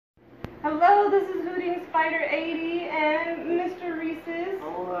Hello, this is Hootingspider80 and Mr. Reese's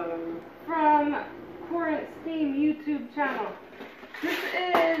from Quarant Steam YouTube channel. This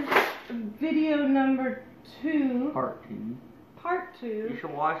is video number 2. Part 2. Part 2. You should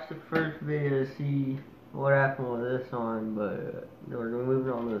watch the first video to see what happened with this one, but we're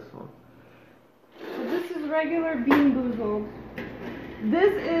moving on this one. So this is regular Bean Boozled.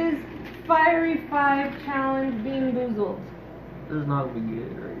 This is Fiery 5 Challenge Bean Boozled. This is not gonna be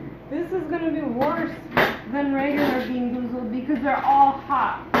good right here. This is gonna be worse than regular Bean Boozled because they're all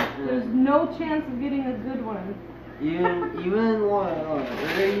hot. There's no chance of getting a good one. Even what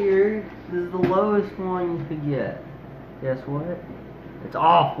right here, this is the lowest one you could get. Guess what? It's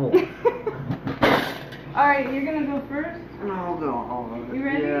awful. Alright, you're gonna go first? No, I'll go all of it. You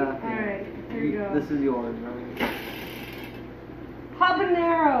ready? Yeah. Alright, here you go. This is yours, right?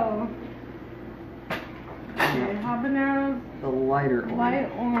 Habanero. Okay, habanero's The lighter one. light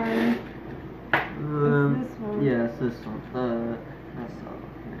orange. It's this one. Yeah, it's this one. That's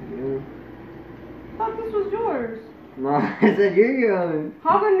here you I thought this was yours. go. No, I said you're going.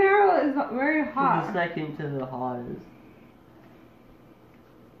 Habanero is very hot. The second to the hottest.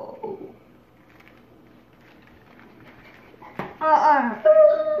 Oh.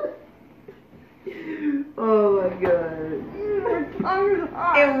 Oh my god. My tongue is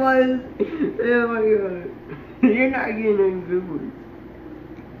hot. It was. Oh my god. You're not getting any good ones.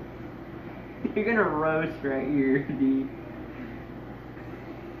 You're gonna roast right here, dude.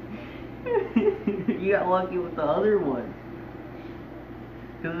 You got lucky with the other one.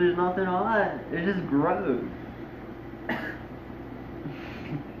 Because there's nothing hot. It's just gross.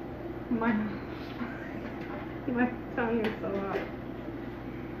 My tongue is so hot.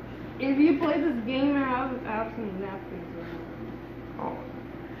 If you play this game, have some napkins. Oh.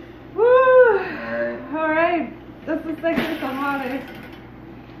 Woo! Alright, that's the second to hottest.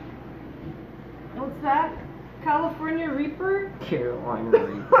 What's that? California Reaper? Carolina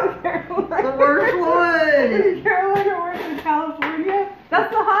Reaper. Carolina. The worst one! Is Carolina worse than California?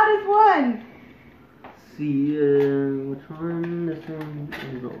 That's the hottest one! See, which one? This one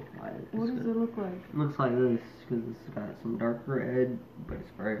is look like. What does it look like? It looks like this, because it's got some dark red, but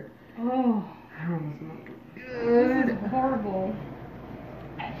it's bright. Oh. It's not This is horrible.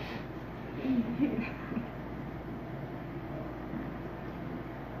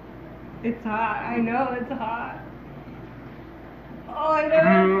 It's hot. I know it's hot. Oh, I know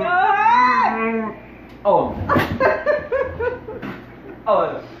it's hot. Oh.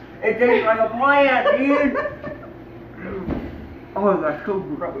 Oh, it tastes like a plant, dude. Oh, that's so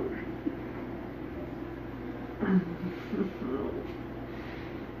gross.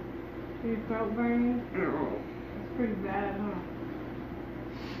 Your throat burning? It's pretty bad, huh?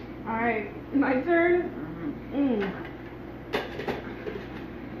 Alright, my turn?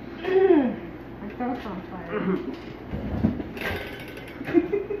 My throat's on fire.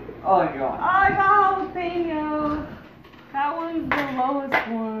 Oh god. I got jalapeno. That one's the lowest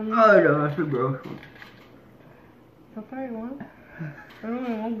one. Oh no, that's a gross one. I'll try one. I don't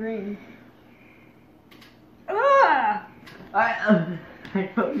know, all green. Ah! I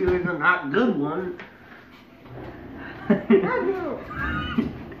told you it's a not good one.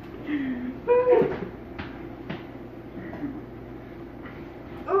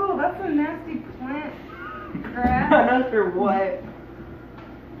 Oh, that's a nasty plant. Grass. Another what?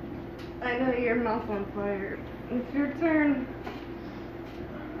 I know your mouth's on fire. It's your turn.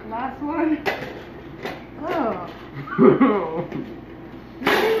 Last one. Oh.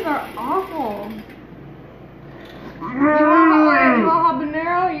 These are awful. You want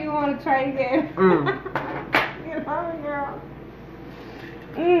habanero or you want to try again? Get habanero.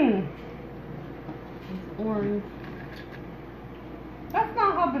 It's orange. That's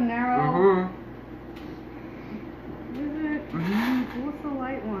not habanero. Is it? What's the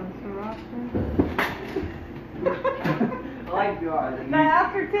light one? Sriracha? I like yours. The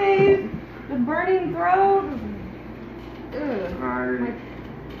aftertaste, the burning throat. Ugh. My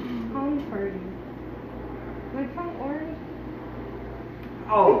tongue's hurting. My tongue orange.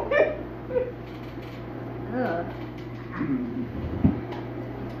 Oh. Ugh.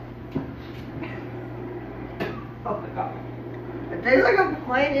 Oh my god. It tastes like a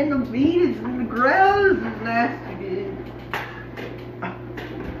plant in the bean. It's gross. It's nasty, dude.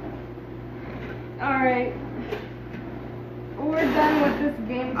 Alright. We're done with this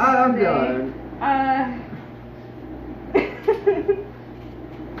game for I'm today. done.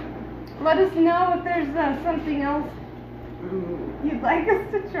 Let us know if there's something else you'd like us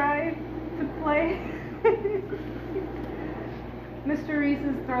to try to play. Mr.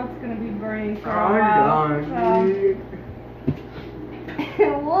 Reese's throat's gonna be burning for a while. I'm done, dude.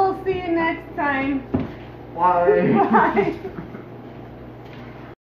 We'll see you next 9. Why? Bye.